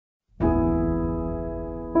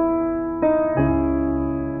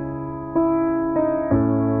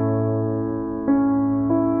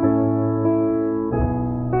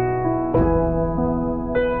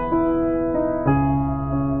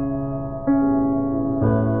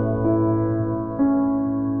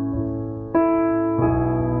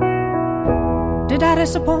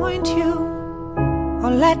disappoint you or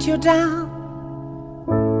let you down?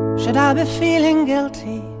 Should I be feeling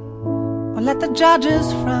guilty or let the judges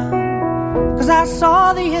frown? 'Cause I saw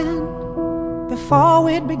the end before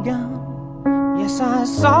we'd begun. Yes, I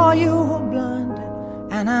saw you were blinded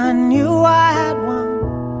and I knew I had won.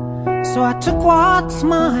 So I took what's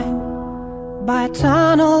mine by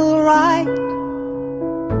eternal right,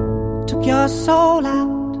 took your soul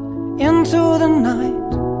out into the night.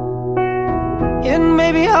 It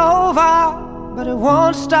may be over, but it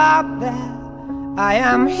won't stop there. I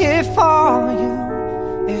am here for you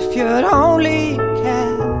if you'd only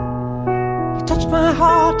care. You touched my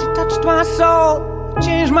heart, you touched my soul, you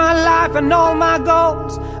changed my life and all my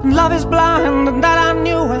goals. And love is blind, and that I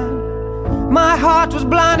knew when my heart was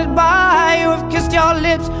blinded by you. Have kissed your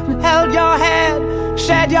lips and held your head,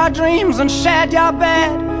 shared your dreams and shared your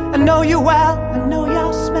bed. I know you well, I know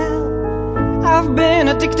your smell, I've been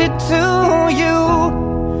addicted to you.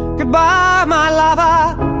 Goodbye, my lover,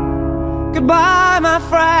 goodbye, my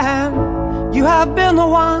friend. You have been the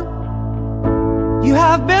one, you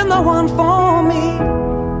have been the one for me.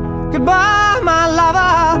 Goodbye, my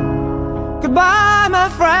lover, goodbye, my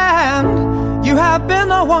friend. You have been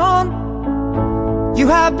the one, you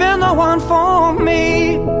have been the one for me.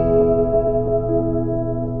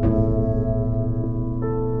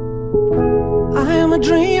 I am a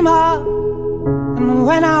dreamer, and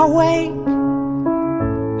when I wake,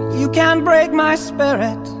 you can't break my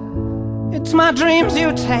spirit. It's my dreams you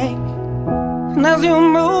take, and as you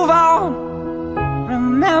move on,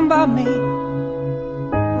 remember me,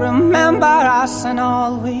 remember us and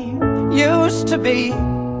all we used to be.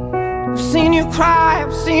 I've seen you cry,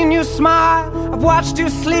 I've seen you smile, I've watched you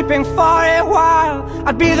sleeping for a while.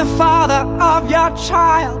 I'd be the father of your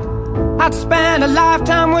child, I'd spend a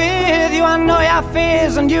lifetime with you. I know your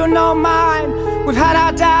fears and you know mine. We've had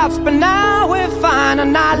our doubts, but now we're fine.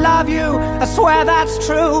 And I love you, I swear that's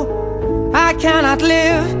true. I cannot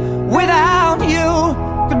live without you.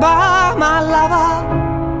 Goodbye, my lover,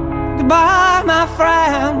 goodbye, my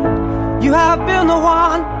friend. You have been the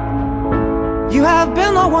one, you have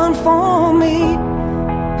been the one for me.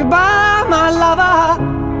 Goodbye, my lover,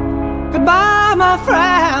 goodbye, my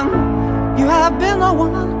friend. You have been the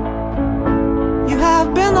one, you have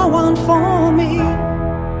been the one for me.